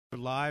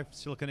Live,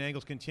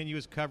 SiliconAngle's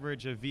continuous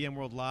coverage of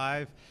VMworld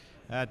Live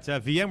at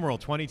VMworld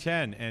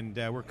 2010, and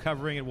we're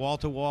covering it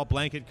wall-to-wall,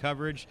 blanket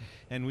coverage,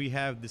 and we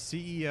have the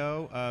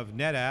CEO of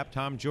NetApp,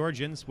 Tom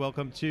Georgens.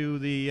 Welcome to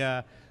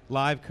the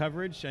live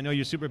coverage. I know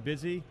you're super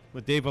busy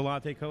with Dave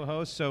Vellante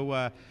co-host,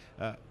 so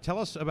tell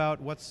us about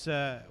what's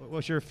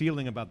your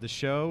feeling about the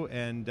show,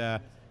 and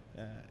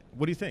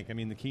what do you think? I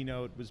mean, the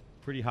keynote was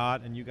pretty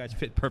hot, and you guys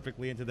fit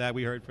perfectly into that.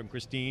 We heard from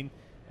Christine,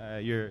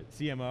 your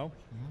CMO.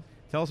 Mm-hmm.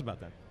 Tell us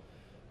about that.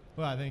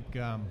 Well, I think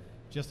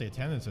just the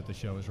attendance at the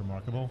show is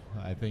remarkable.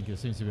 I think there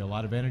seems to be a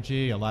lot of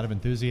energy, a lot of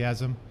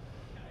enthusiasm,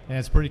 and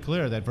it's pretty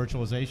clear that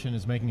virtualization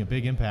is making a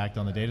big impact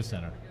on the data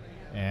center.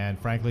 And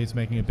frankly, it's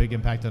making a big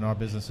impact on our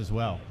business as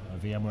well.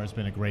 VMware has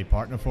been a great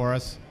partner for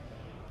us.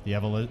 The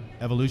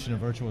evolution of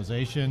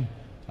virtualization,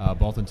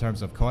 both in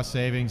terms of cost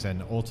savings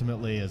and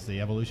ultimately as the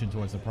evolution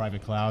towards the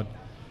private cloud.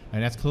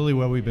 And that's clearly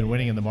where we've been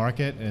winning in the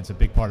market, and it's a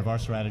big part of our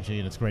strategy,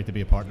 and it's great to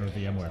be a partner of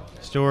VMware.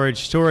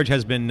 Storage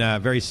has been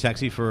very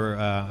sexy for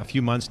a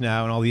few months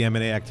now, and all the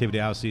M&A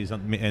activity obviously is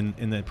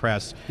in the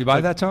press. You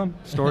buy that, Tom?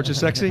 Storage is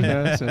sexy?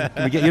 Yeah, so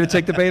can we get you to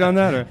take the bait on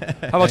that? Or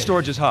how about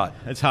storage is hot?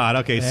 It's hot,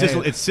 okay.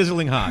 It's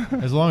sizzling hot.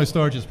 As long as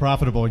storage is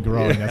profitable and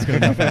growing, that's good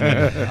enough for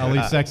me. I'll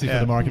leave sexy for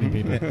the marketing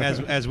people.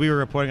 As we were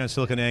reporting on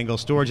SiliconAngle,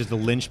 storage is the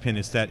linchpin.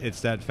 It's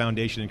that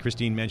foundation, and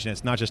Christine mentioned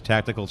it's not just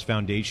tactical, it's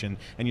foundation.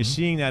 And you're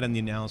seeing that in the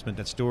announcement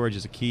that storage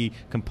is a key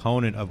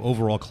component of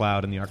overall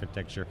cloud and the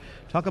architecture.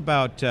 Talk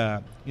about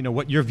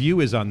what your view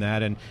is on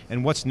that, and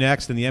what's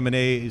next. And the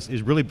M&A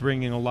is really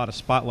bringing a lot of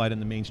spotlight in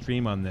the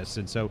mainstream on this.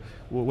 And so,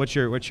 what's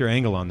your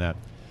angle on that?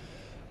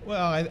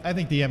 Well, I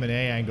think the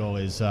M&A angle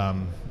is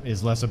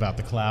less about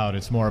the cloud.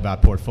 It's more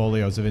about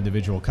portfolios of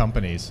individual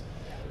companies.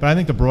 But I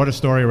think the broader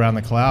story around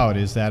the cloud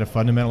is that it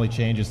fundamentally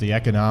changes the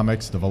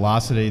economics, the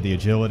velocity, the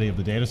agility of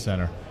the data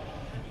center.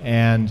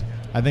 And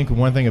I think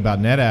one thing about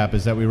NetApp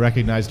is that we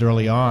recognized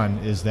early on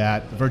is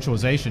that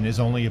virtualization is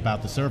only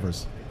about the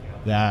servers.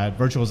 That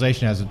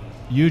virtualization has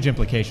huge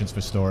implications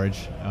for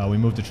storage. We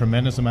moved a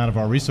tremendous amount of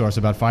our resource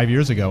about 5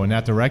 years ago in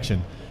that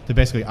direction to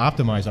basically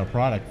optimize our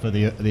product for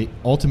the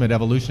ultimate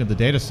evolution of the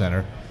data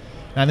center.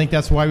 And I think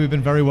that's why we've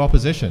been very well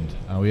positioned.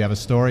 We have a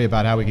story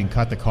about how we can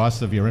cut the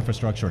cost of your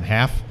infrastructure in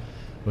half.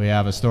 We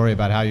have a story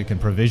about how you can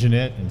provision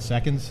it in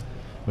seconds.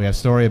 We have a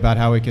story about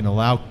how we can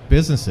allow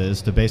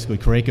businesses to basically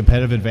create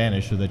competitive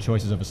advantage through the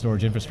choices of a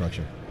storage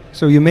infrastructure.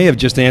 So you may have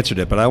just answered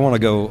it, but I want to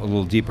go a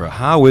little deeper.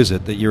 How is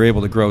it that you're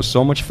able to grow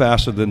so much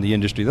faster than the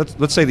industry?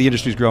 Let's say the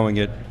industry's growing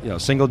at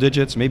single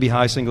digits, maybe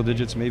high single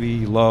digits,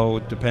 maybe low,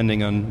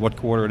 depending on what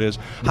quarter it is.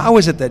 How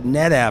is it that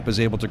NetApp is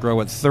able to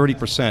grow at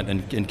 30%,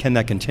 and can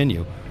that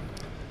continue?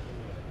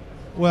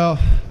 Well,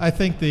 I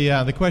think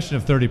the question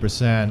of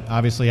 30%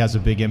 obviously has a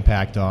big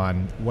impact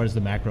on what is the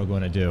macro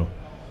going to do.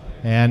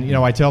 And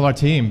I tell our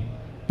team,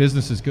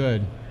 business is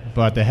good,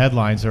 but the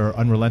headlines are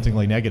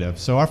unrelentingly negative.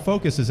 So our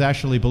focus is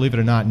actually, believe it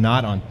or not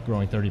on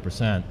growing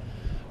 30%.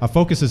 Our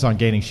focus is on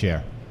gaining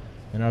share.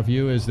 And our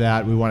view is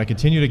that we want to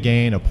continue to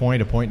gain a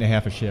point and a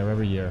half a share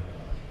every year.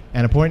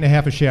 And a point and a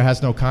half a share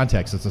has no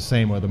context. It's the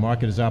same whether the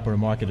market is up or the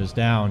market is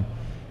down.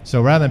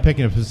 So rather than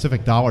picking a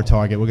specific dollar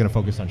target, we're going to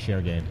focus on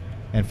share gain.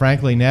 And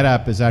frankly,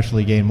 NetApp has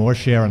actually gained more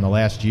share in the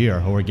last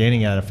year, or we're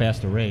gaining at a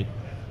faster rate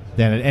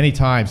than at any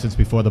time since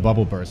before the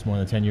bubble burst more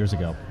than 10 years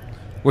ago.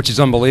 Which is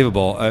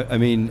unbelievable. I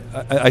mean,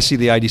 I see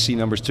the IDC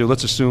numbers too.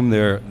 Let's assume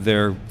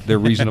they're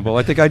reasonable.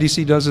 I think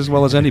IDC does as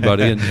well as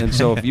anybody, and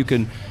so if you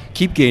can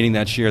keep gaining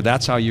that share,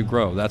 that's how you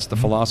grow. That's the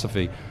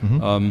philosophy.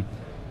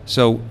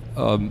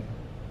 Mm-hmm.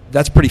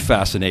 That's pretty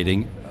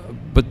fascinating.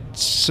 But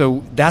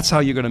so that's how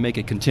you're going to make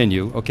it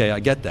continue. Okay, I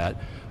get that.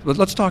 But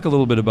let's talk a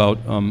little bit about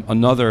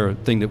another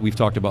thing that we've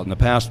talked about in the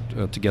past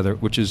together,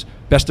 which is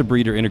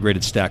best-of-breed or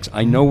integrated stacks.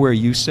 I know where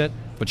you sit,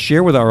 but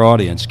share with our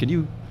audience. Can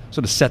you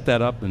sort of set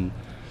that up and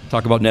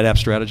talk about NetApp's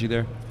strategy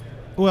there?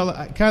 Well,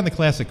 kind of the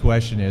classic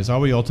question is, are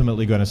we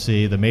ultimately going to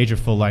see the major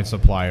full-line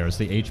suppliers,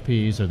 the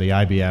HPs or the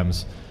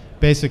IBMs,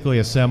 basically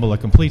assemble a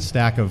complete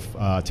stack of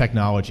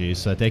technologies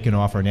so that they can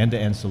offer an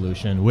end-to-end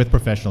solution with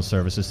professional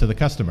services to the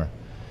customer?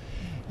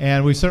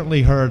 And we've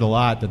certainly heard a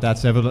lot that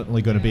that's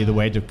evidently going to be the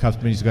way the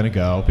companies are going to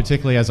go,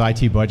 particularly as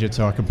IT budgets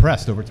are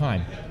compressed over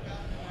time.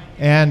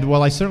 And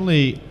while I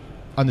certainly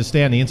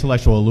understand the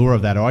intellectual allure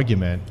of that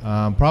argument,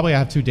 probably I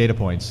have two data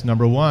points.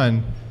 Number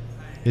one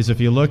is if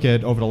you look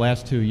at over the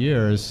last 2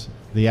 years,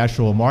 the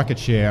actual market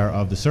share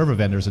of the server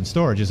vendors in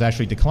storage is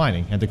actually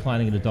declining, and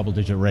declining at a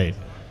double-digit rate.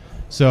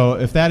 So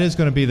if that is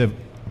going to be the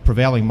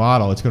prevailing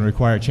model, it's going to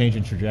require a change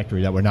in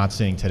trajectory that we're not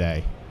seeing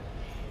today.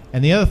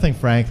 And the other thing,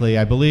 frankly,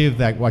 I believe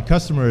that what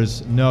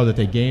customers know that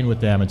they gain with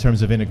them in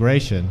terms of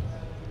integration,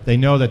 they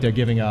know that they're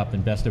giving up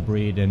in best of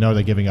breed, and know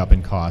they're giving up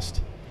in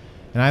cost.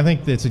 And I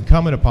think that it's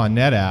incumbent upon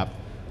NetApp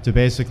to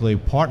basically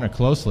partner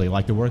closely,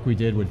 like the work we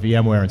did with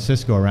VMware and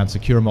Cisco around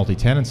secure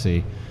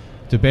multi-tenancy,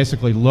 to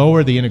basically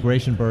lower the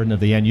integration burden of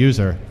the end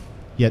user,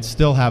 yet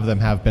still have them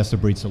have best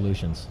of breed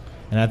solutions.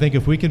 And I think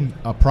if we can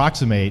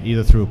approximate,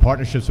 either through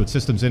partnerships with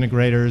systems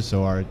integrators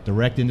or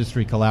direct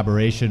industry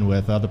collaboration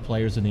with other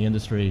players in the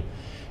industry,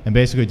 and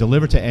basically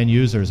deliver to end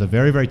users a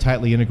very, very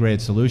tightly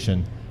integrated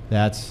solution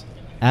that's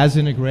as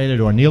integrated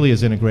or nearly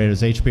as integrated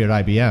as HP or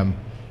IBM,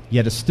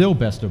 yet is still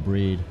best of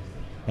breed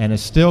and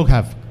is still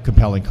have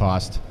compelling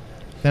cost,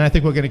 then I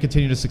think we're going to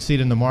continue to succeed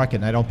in the market,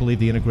 and I don't believe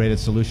the integrated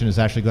solution is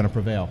actually going to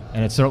prevail,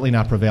 and it's certainly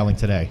not prevailing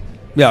today.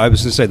 Yeah, I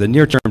was going to say the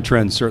near-term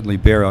trends certainly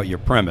bear out your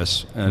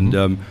premise, and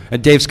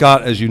and Dave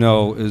Scott, as you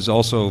know, is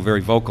also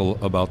very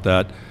vocal about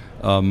that.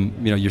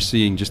 You're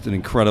seeing just an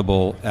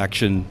incredible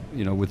action,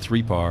 with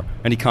 3PAR.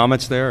 Any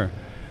comments there?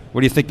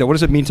 What do you think? What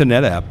does it mean to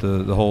NetApp,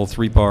 the whole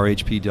 3PAR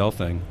HP Dell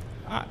thing?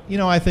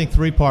 I think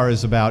 3PAR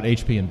is about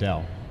HP and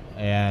Dell,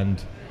 and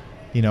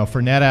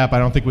for NetApp, I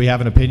don't think we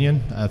have an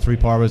opinion.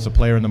 3PAR was a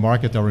player in the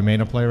market; they'll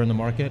remain a player in the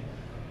market.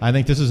 I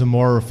think this is a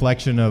more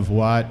reflection of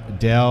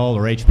what Dell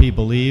or HP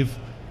believe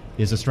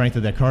is the strength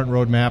of their current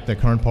roadmap, their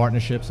current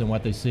partnerships, and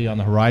what they see on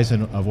the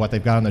horizon of what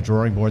they've got on the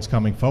drawing boards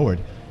coming forward.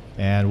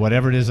 And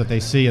whatever it is that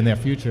they see in their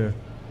future,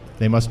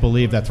 they must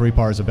believe that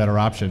 3PAR is a better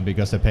option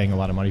because they're paying a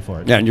lot of money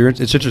for it. Yeah, and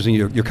it's interesting,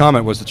 your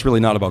comment was it's really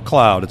not about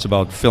cloud, it's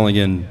about filling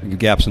in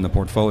gaps in the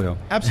portfolio.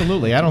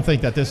 Absolutely. I don't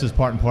think that this is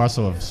part and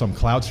parcel of some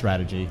cloud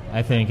strategy.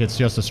 I think it's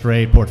just a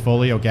straight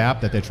portfolio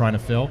gap that they're trying to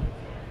fill.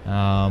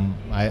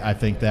 I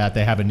think that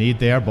they have a need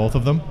there, both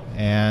of them,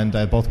 and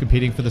both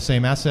competing for the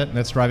same asset, and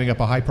that's driving up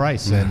a high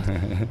price.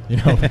 And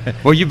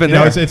well, you've been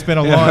there. It's been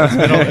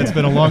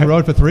a long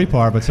road for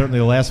 3PAR, but certainly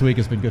the last week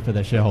has been good for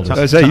their shareholders.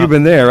 I say you've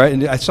been there, right?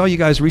 And I saw you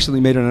guys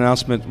recently made an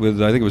announcement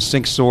with, I think it was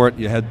SyncSort.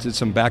 You did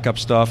some backup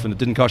stuff, and it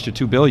didn't cost you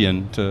 $2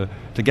 billion to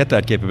get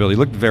that capability. It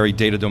looked very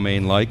data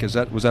domain-like. Was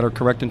that a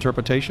correct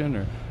interpretation?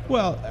 Or?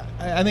 Well,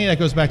 I think that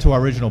goes back to our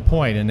original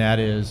point, and that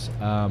is,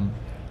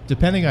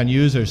 depending on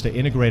users to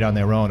integrate on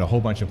their own a whole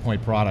bunch of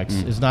point products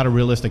is not a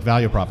realistic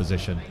value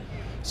proposition.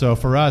 So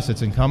for us,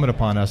 it's incumbent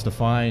upon us to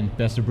find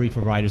best-of-breed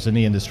providers in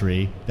the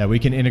industry that we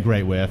can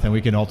integrate with, and we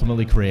can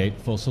ultimately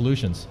create full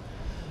solutions.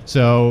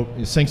 So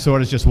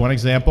SyncSort is just one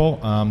example.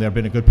 They've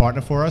been a good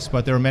partner for us,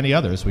 but there are many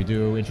others. We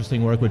do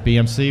interesting work with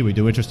BMC. We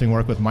do interesting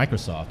work with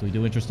Microsoft. We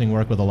do interesting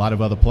work with a lot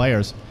of other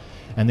players.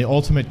 And the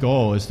ultimate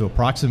goal is to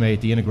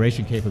approximate the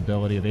integration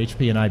capability of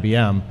HP and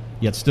IBM,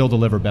 yet still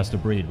deliver best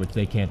of breed, which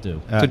they can't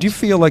do. So do you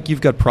feel like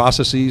you've got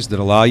processes that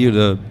allow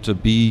you to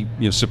be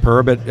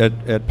superb at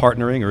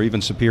partnering or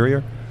even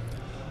superior?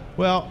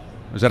 Well,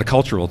 or is that a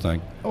cultural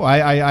thing? Oh,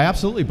 I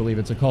absolutely believe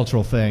it's a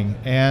cultural thing.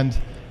 And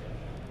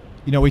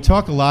we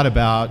talk a lot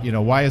about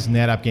why is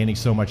NetApp gaining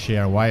so much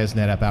share? Why is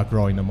NetApp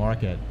outgrowing the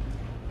market?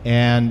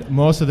 And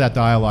most of that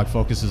dialogue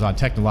focuses on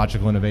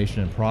technological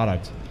innovation and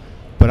product.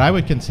 But I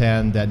would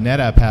contend that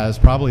NetApp has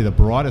probably the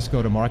broadest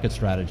go-to-market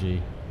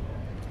strategy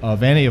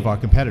of any of our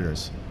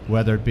competitors,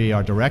 whether it be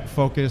our direct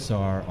focus,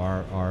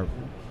 our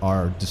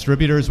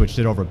distributors, which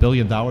did over $1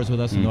 billion with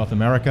us in North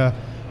America,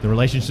 the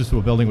relationships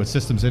we're building with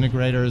systems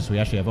integrators. We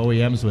actually have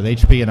OEMs with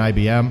HP and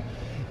IBM,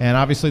 and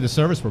obviously the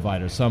service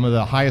providers. Some of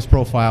the highest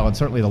profile and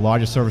certainly the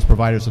largest service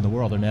providers in the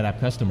world are NetApp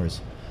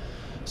customers.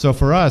 So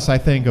for us, I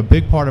think a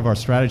big part of our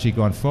strategy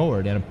going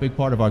forward and a big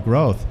part of our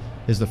growth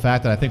is the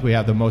fact that I think we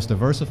have the most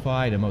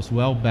diversified and most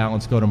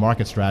well-balanced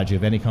go-to-market strategy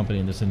of any company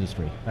in this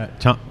industry.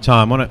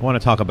 Tom, I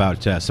want to talk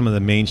about some of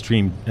the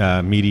mainstream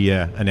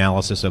media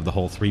analysis of the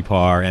whole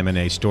 3PAR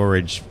M&A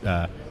storage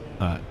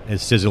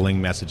as sizzling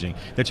messaging.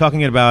 They're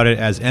talking about it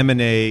as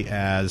M&A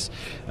as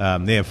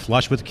they have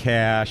flush with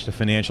cash, the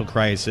financial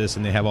crisis,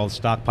 and they have all the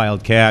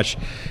stockpiled cash.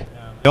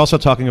 They're also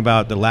talking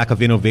about the lack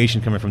of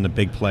innovation coming from the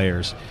big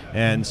players.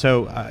 And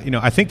so,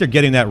 I think they're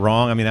getting that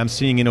wrong. I mean, I'm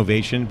seeing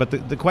innovation, but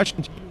the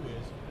question to you is,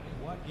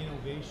 what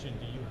innovation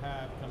do you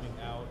have coming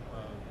out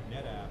of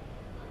NetApp,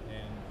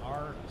 and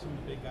are some of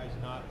the big guys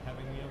not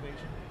having the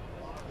innovation?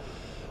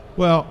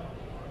 Well,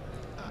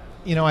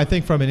 I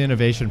think from an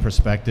innovation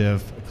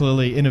perspective,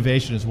 clearly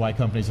innovation is why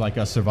companies like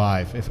us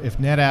survive. If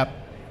NetApp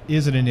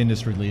isn't an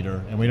industry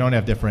leader and we don't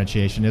have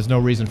differentiation, there's no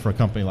reason for a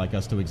company like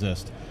us to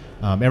exist.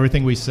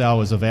 Everything we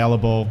sell is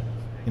available,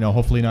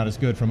 hopefully not as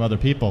good from other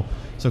people.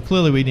 So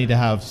clearly we need to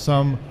have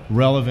some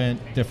relevant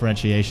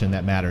differentiation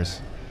that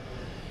matters.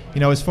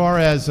 As far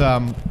as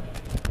 3PAR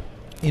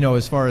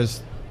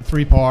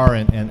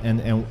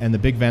and the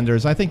big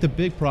vendors, I think the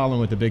big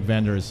problem with the big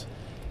vendors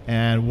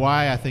and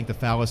why I think the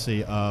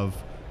fallacy of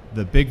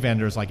the big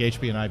vendors like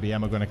HP and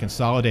IBM are going to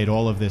consolidate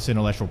all of this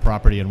intellectual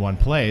property in one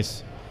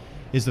place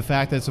is the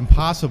fact that it's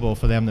impossible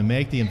for them to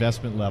make the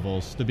investment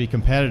levels to be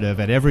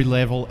competitive at every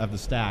level of the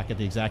stack at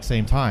the exact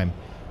same time.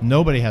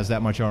 Nobody has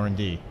that much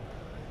R&D.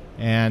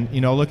 And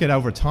look at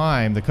over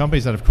time, the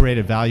companies that have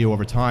created value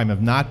over time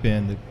have not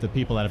been the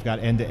people that have got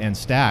end-to-end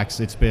stacks.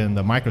 It's been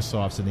the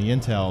Microsofts and the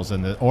Intels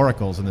and the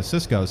Oracles and the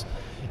Ciscos.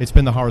 It's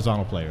been the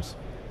horizontal players.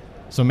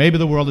 So maybe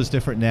the world is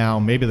different now.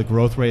 Maybe the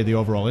growth rate of the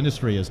overall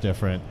industry is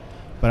different.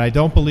 But I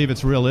don't believe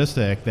it's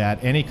realistic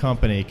that any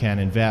company can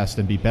invest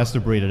and be best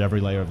of breed at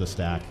every layer of the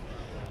stack.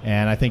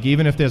 And I think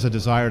even if there's a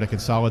desire to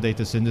consolidate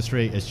this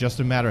industry, it's just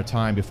a matter of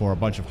time before a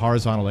bunch of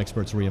horizontal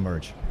experts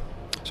reemerge.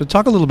 So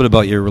talk a little bit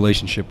about your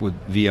relationship with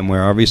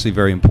VMware. Obviously,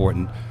 very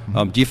important.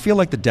 Do you feel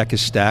like the deck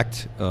is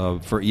stacked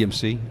for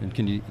EMC?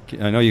 And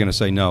I know you're going to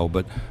say no,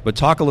 but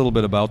talk a little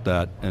bit about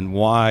that and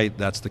why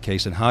that's the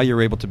case and how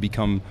you're able to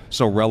become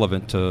so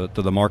relevant to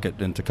the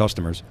market and to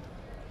customers.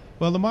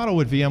 Well, the model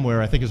with VMware,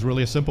 I think, is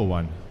really a simple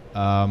one.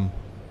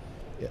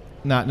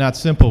 Not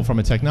simple from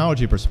a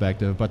technology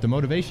perspective, but the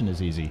motivation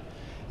is easy,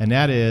 and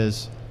that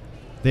is,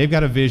 they've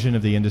got a vision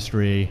of the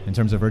industry in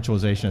terms of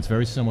virtualization. It's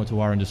very similar to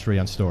our industry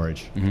on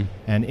storage. Mm-hmm.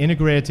 And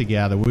integrated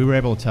together, we were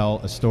able to tell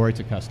a story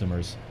to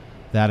customers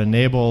that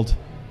enabled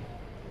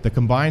the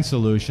combined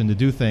solution to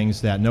do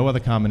things that no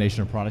other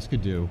combination of products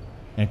could do,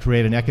 and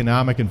create an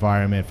economic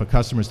environment for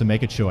customers to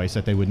make a choice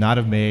that they would not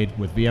have made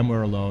with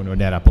VMware alone or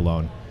NetApp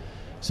alone.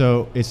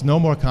 So it's no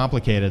more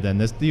complicated than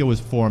this deal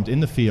was formed in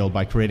the field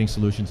by creating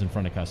solutions in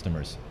front of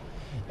customers.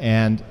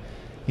 And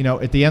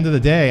at the end of the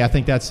day, I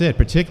think that's it.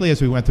 Particularly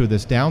as we went through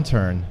this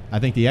downturn, I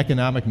think the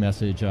economic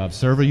message of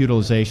server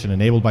utilization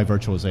enabled by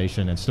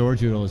virtualization and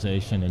storage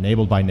utilization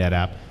enabled by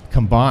NetApp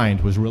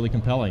combined was really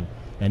compelling.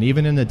 And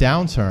even in the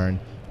downturn,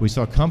 we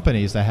saw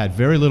companies that had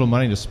very little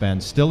money to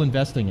spend still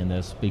investing in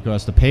this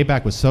because the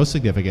payback was so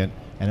significant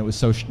and it was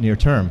so near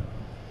term.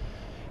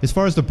 As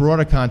far as the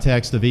broader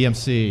context of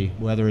EMC,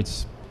 whether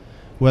it's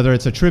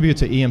a tribute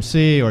to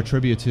EMC or a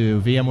tribute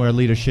to VMware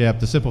leadership,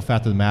 the simple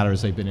fact of the matter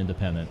is they've been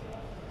independent.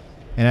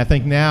 And I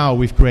think now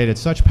we've created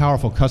such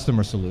powerful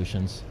customer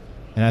solutions,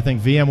 and I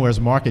think VMware's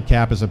market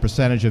cap as a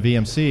percentage of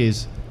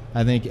EMC's,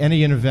 I think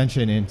any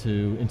intervention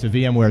into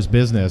VMware's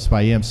business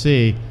by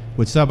EMC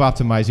would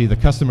sub-optimize either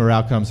customer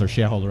outcomes or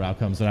shareholder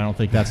outcomes, and I don't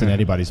think that's in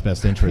anybody's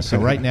best interest. So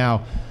right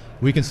now,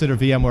 we consider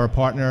VMware a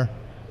partner.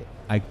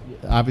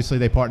 Obviously,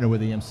 they partner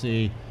with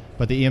EMC,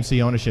 but the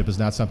EMC ownership is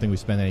not something we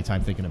spend any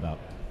time thinking about.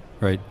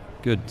 Right.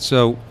 Good.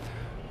 So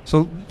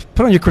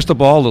put on your crystal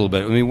ball a little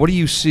bit. I mean, what do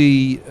you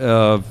see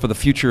for the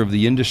future of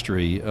the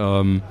industry?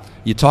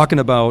 You're talking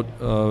about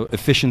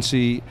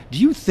efficiency. Do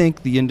you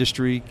think the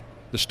industry,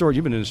 the storage,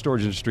 you've been in the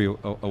storage industry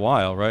a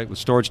while, right? With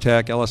Storage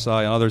Tech,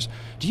 LSI, and others.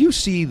 Do you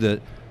see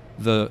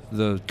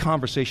the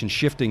conversation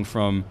shifting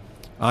from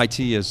IT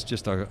as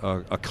just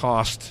a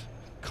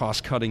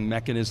cost-cutting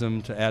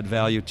mechanism to add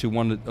value to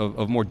one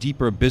of more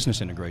deeper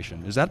business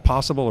integration? Is that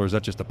possible, or is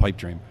that just a pipe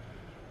dream?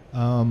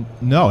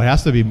 No, it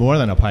has to be more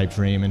than a pipe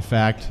dream. In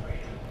fact,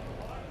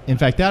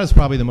 that is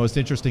probably the most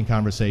interesting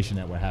conversation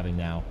that we're having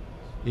now,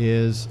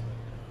 is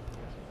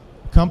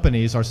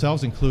companies,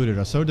 ourselves included,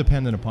 are so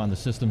dependent upon the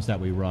systems that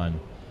we run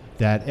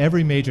that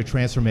every major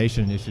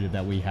transformation initiative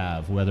that we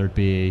have, whether it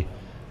be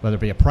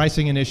a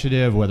pricing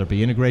initiative, whether it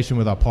be integration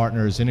with our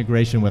partners,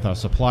 integration with our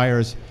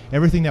suppliers,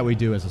 everything that we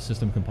do as a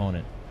system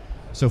component.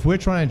 So if we're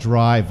trying to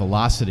drive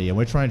velocity, and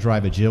we're trying to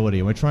drive agility,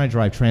 and we're trying to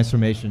drive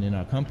transformation in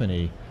our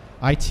company,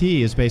 IT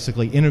is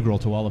basically integral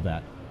to all of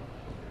that.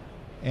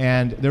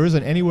 And there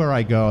isn't anywhere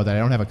I go that I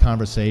don't have a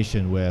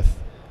conversation with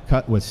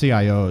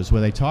CIOs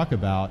where they talk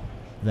about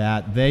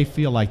that they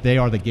feel like they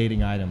are the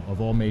gating item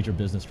of all major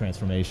business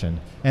transformation.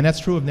 And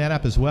that's true of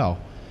NetApp as well.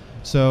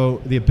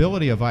 So the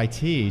ability of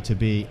IT to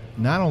be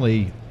not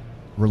only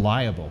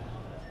reliable,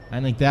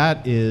 I think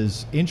that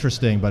is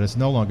interesting, but it's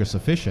no longer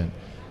sufficient.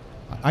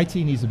 IT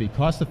needs to be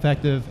cost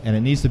effective and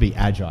it needs to be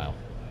agile.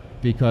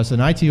 Because an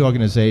IT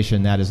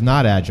organization that is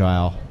not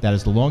agile, that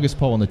is the longest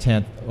pole in the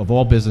tent of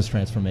all business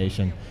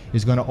transformation,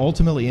 is going to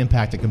ultimately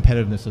impact the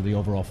competitiveness of the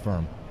overall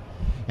firm.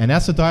 And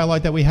that's the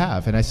dialogue that we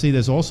have. And I see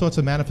there's all sorts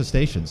of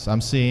manifestations. I'm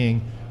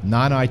seeing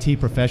non-IT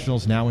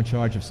professionals now in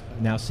charge of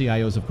now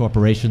CIOs of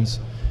corporations.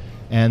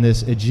 And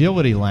this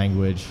agility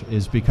language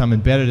is become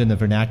embedded in the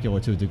vernacular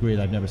to a degree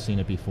that I've never seen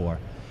it before.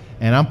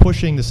 And I'm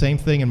pushing the same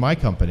thing in my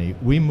company.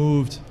 We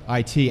moved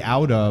IT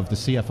out of the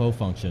CFO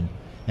function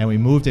and we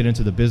moved it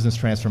into the business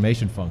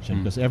transformation function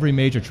because every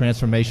major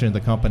transformation in the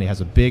company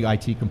has a big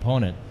IT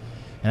component.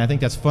 And I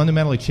think that's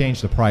fundamentally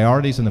changed the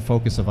priorities and the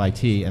focus of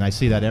IT, and I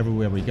see that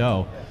everywhere we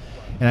go.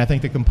 And I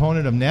think the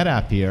component of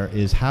NetApp here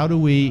is how do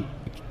we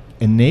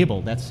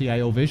enable that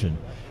CIO vision?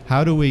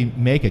 How do we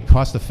make it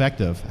cost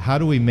effective? How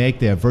do we make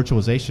their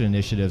virtualization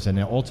initiatives and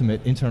their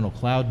ultimate internal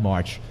cloud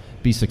march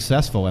be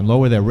successful and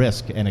lower their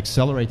risk and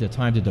accelerate their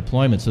time to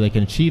deployment so they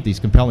can achieve these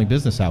compelling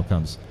business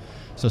outcomes?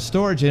 So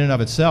storage in and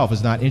of itself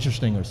is not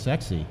interesting or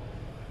sexy,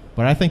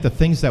 but I think the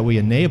things that we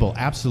enable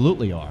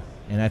absolutely are.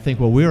 And I think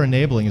what we're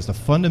enabling is the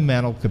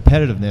fundamental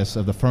competitiveness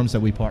of the firms that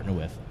we partner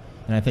with.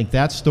 And I think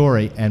that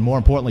story, and more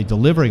importantly,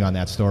 delivering on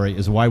that story,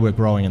 is why we're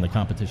growing and the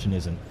competition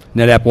isn't.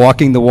 NetApp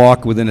walking the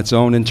walk within its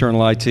own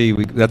internal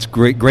IT. That's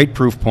great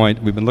proof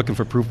point. We've been looking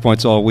for proof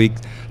points all week.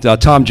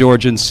 Tom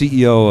Georgens,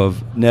 CEO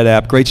of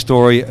NetApp. Great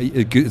story.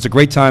 It's a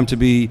great time to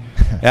be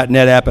at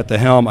NetApp at the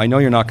helm. I know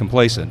you're not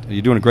complacent.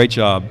 You're doing a great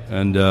job,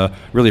 and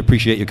really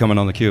appreciate you coming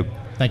on theCUBE.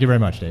 Thank you very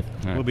much, Dave.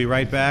 Right. We'll be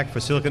right back for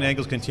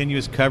SiliconAngle's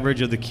continuous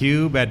coverage of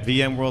theCUBE at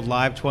VMworld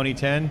Live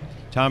 2010.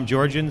 Tom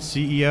Georgens,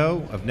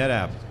 CEO of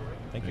NetApp.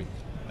 Thank you.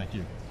 Thank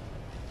you.